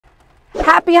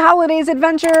Happy holidays,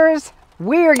 adventurers!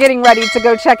 We are getting ready to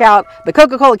go check out the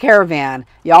Coca-Cola Caravan.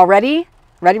 Y'all ready?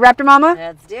 Ready, Raptor Mama?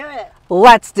 Let's do it.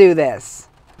 Let's do this.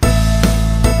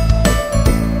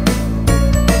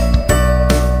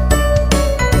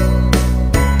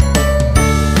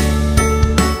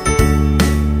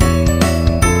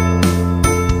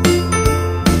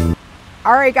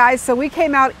 All right, guys, so we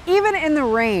came out even in the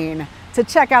rain to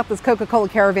check out this Coca-Cola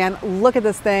Caravan. Look at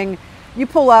this thing. You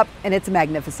pull up and it's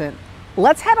magnificent.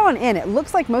 Let's head on in. It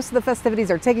looks like most of the festivities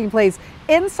are taking place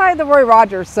inside the Roy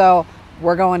Rogers, so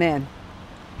we're going in.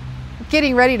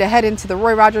 Getting ready to head into the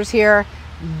Roy Rogers here.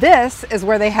 This is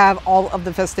where they have all of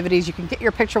the festivities. You can get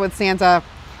your picture with Santa,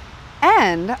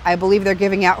 and I believe they're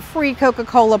giving out free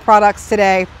Coca-Cola products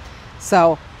today.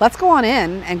 So let's go on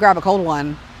in and grab a cold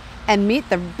one and meet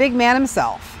the big man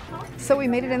himself. So we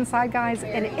made it inside, guys,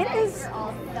 and it is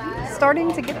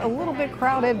starting to get a little bit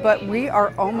crowded, but we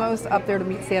are almost up there to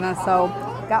meet Santa. So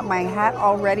got my hat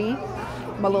already,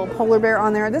 my little polar bear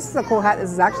on there. This is a cool hat.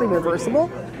 This is actually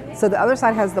reversible. So the other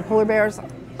side has the polar bears.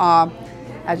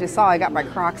 As you saw, I got my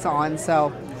Crocs on.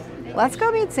 So let's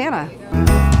go meet Santa.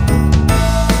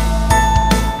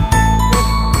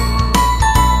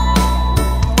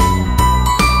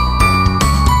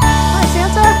 Hi,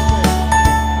 Santa.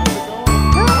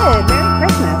 Good. Merry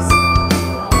Christmas.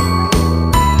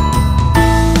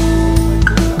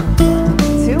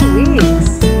 2 weeks.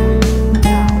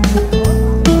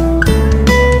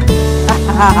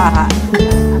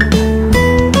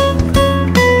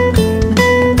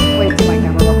 Wait till my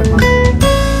camera real quick, Mom.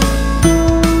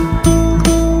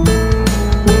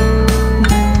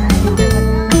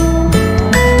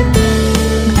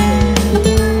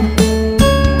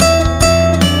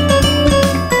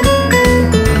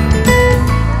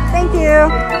 Thank you.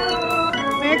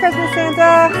 Merry Christmas,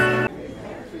 Santa.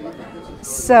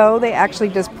 So they actually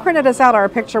just printed us out our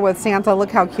picture with Santa.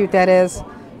 Look how cute that is.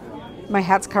 My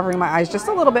hat's covering my eyes just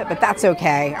a little bit, but that's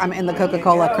okay. I'm in the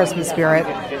Coca-Cola Christmas spirit.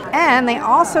 And they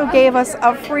also gave us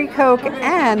a free Coke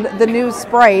and the new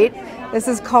Sprite. This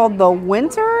is called the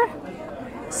Winter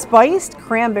Spiced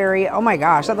Cranberry. Oh my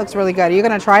gosh, that looks really good. Are you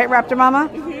gonna try it, Raptor Mama?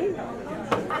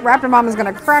 Mm-hmm. Raptor Mama's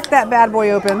gonna crack that bad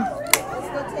boy open.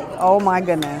 Oh my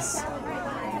goodness.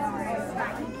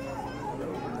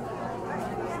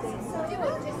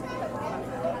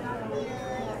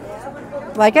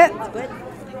 Like it? It's good.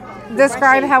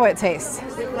 Describe how it tastes.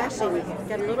 It's refreshing. It's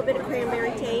got a little bit of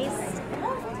cranberry taste.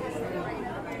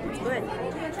 It's good.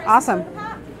 Awesome.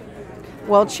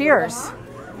 Well, cheers.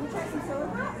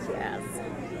 Yes.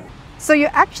 So you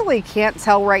actually can't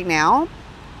tell right now,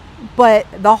 but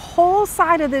the whole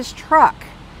side of this truck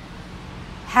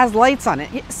has lights on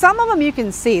it. Some of them you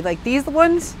can see, like these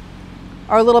ones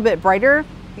are a little bit brighter.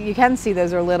 You can see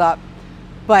those are lit up,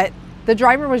 but the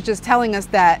driver was just telling us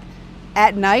that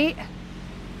at night,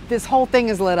 this whole thing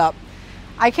is lit up.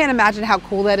 I can't imagine how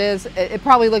cool that is. It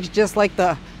probably looks just like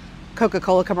the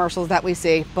Coca-Cola commercials that we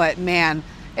see, but man,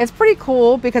 it's pretty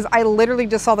cool because I literally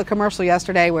just saw the commercial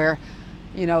yesterday where,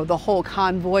 you know, the whole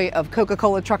convoy of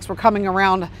Coca-Cola trucks were coming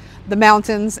around the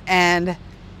mountains, and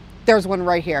there's one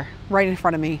right here, right in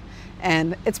front of me.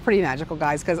 And it's pretty magical,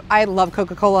 guys, because I love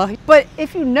Coca-Cola. But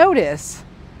if you notice,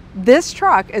 this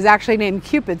truck is actually named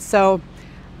Cupid. So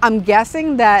I'm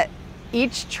guessing that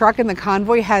each truck in the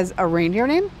convoy has a reindeer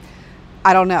name.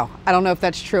 I don't know. I don't know if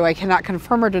that's true. I cannot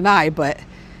confirm or deny, but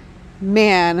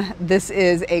man, this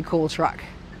is a cool truck.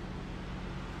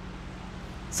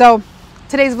 So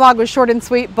today's vlog was short and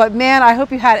sweet, but man, I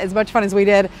hope you had as much fun as we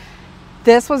did.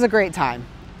 This was a great time.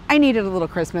 I needed a little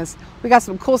Christmas. We got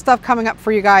some cool stuff coming up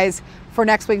for you guys for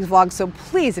next week's vlog. So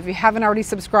please, if you haven't already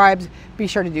subscribed, be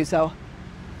sure to do so.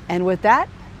 And with that,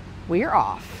 we are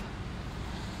off.